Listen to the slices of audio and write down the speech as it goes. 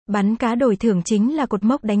Bắn cá đổi thưởng chính là cột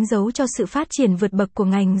mốc đánh dấu cho sự phát triển vượt bậc của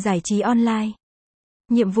ngành giải trí online.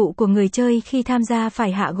 Nhiệm vụ của người chơi khi tham gia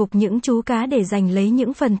phải hạ gục những chú cá để giành lấy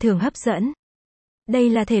những phần thưởng hấp dẫn. Đây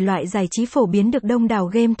là thể loại giải trí phổ biến được đông đảo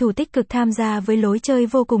game thủ tích cực tham gia với lối chơi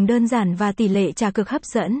vô cùng đơn giản và tỷ lệ trả cược hấp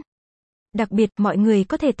dẫn. Đặc biệt, mọi người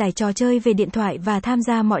có thể tải trò chơi về điện thoại và tham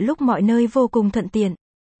gia mọi lúc mọi nơi vô cùng thuận tiện.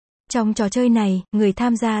 Trong trò chơi này, người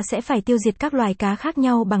tham gia sẽ phải tiêu diệt các loài cá khác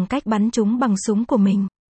nhau bằng cách bắn chúng bằng súng của mình.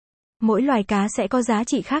 Mỗi loài cá sẽ có giá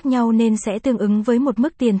trị khác nhau nên sẽ tương ứng với một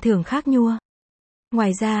mức tiền thưởng khác nhau.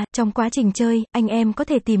 Ngoài ra, trong quá trình chơi, anh em có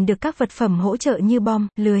thể tìm được các vật phẩm hỗ trợ như bom,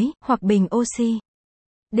 lưới, hoặc bình oxy,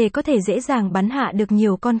 để có thể dễ dàng bắn hạ được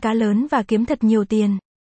nhiều con cá lớn và kiếm thật nhiều tiền.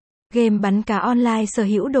 Game bắn cá online sở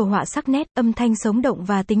hữu đồ họa sắc nét, âm thanh sống động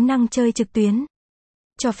và tính năng chơi trực tuyến,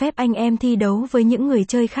 cho phép anh em thi đấu với những người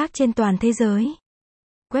chơi khác trên toàn thế giới.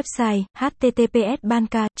 Website: https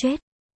banca.trade